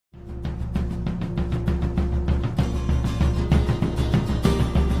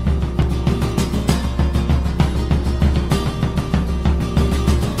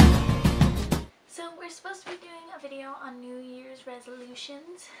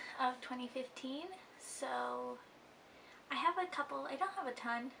resolutions of 2015. So I have a couple. I don't have a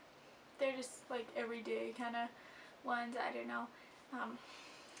ton. They're just like everyday kind of ones. I don't know.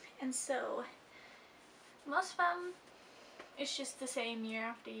 And so most of them, it's just the same year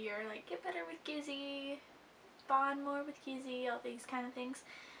after year. Like get better with Gizzy, bond more with Gizzy, all these kind of things.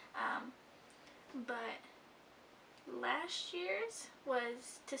 But last year's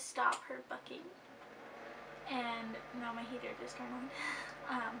was to stop her bucking. And now my heater just turned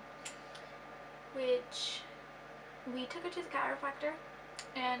on. Which we took her to the chiropractor,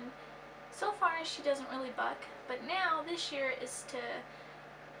 and so far she doesn't really buck, but now this year is to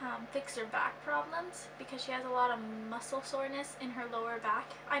fix her back problems because she has a lot of muscle soreness in her lower back.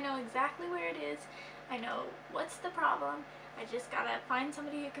 I know exactly where it is. I know what's the problem. I just gotta find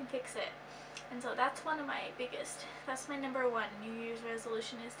somebody who can fix it. And so that's one of my biggest, that's my number one New Year's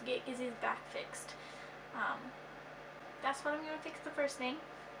resolution, is to get Gizzy's back fixed. That's what I'm going to fix, the first thing.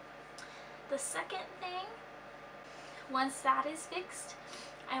 The second thing, once that is fixed,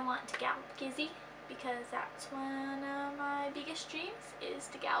 I want to gallop Gizzy, because that's one of my biggest dreams, is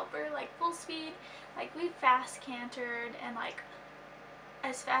to gallop her like full speed. Like we fast cantered and like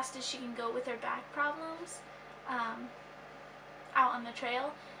as fast as she can go with her back problems out on the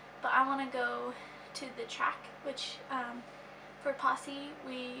trail. But I want to go to the track, which for Posse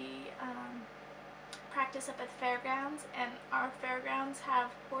we practice up at the fairgrounds, and our fairgrounds have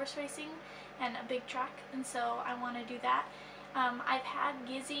horse racing and a big track, and so I want to do that. I've had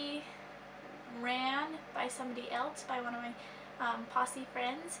Gizzy ran by somebody else, by one of my Posse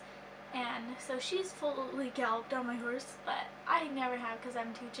friends, and so she's fully galloped on my horse, but I never have because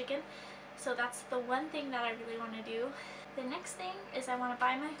I'm too chicken. So that's the one thing that I really want to do. The next thing is I want to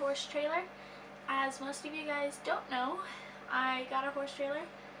buy my horse trailer. As most of you guys don't know, I got a horse trailer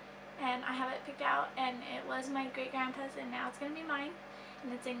and I have it picked out, and it was my great-grandpa's, and now it's going to be mine,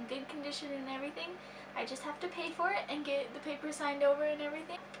 and it's in good condition and everything. I just have to pay for it and get the paper signed over and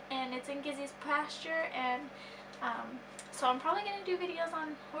everything, and it's in Gizzy's pasture, and so I'm probably going to do videos on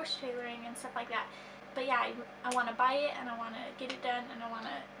horse trailering and stuff like that. But yeah, I want to buy it, and I want to get it done, and I want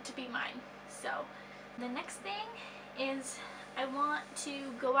it to be mine. So the next thing is I want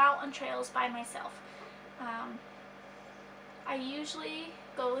to go out on trails by myself. I usually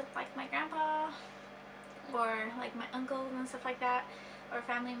go with like my grandpa or like my uncles and stuff like that, or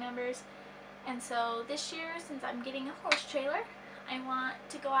family members. And so this year, since I'm getting a horse trailer, I want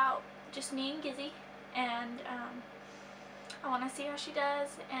to go out, just me and Gizzy, and I want to see how she does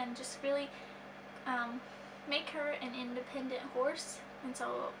and just really make her an independent horse. And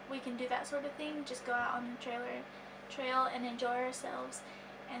so we can do that sort of thing, just go out on the trail and enjoy ourselves.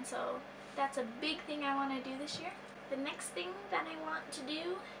 And so that's a big thing I want to do this year. The next thing that I want to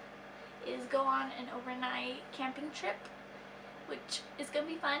do is go on an overnight camping trip, which is going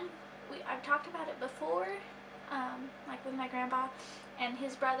to be fun. I've talked about it before, like with my grandpa and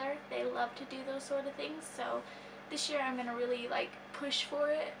his brother. They love to do those sort of things. So this year I'm going to really like push for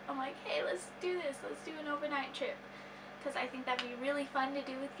it. I'm like, hey, let's do this. Let's do an overnight trip, because I think that'd be really fun to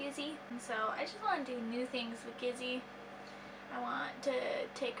do with Gizzy. And so I just want to do new things with Gizzy. I want to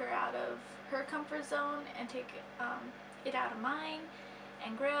take her out of her comfort zone and take it out of mine,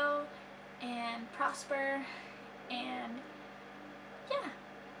 and grow and prosper, and yeah.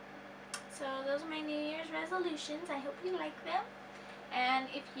 So those are my New Year's resolutions. I hope you like them. And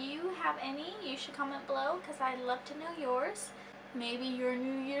if you have any, you should comment below, because I'd love to know yours. Maybe your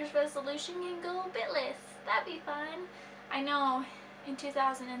New Year's resolution can go bitless. That'd be fun. I know in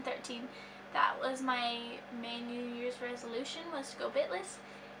 2013 that was my main New Year's resolution, was to go bitless,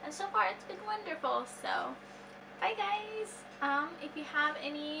 and so far it's been wonderful. So bye guys. If you have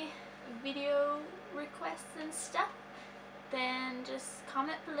any video requests and stuff, then just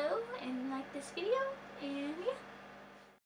comment below and like this video, and yeah.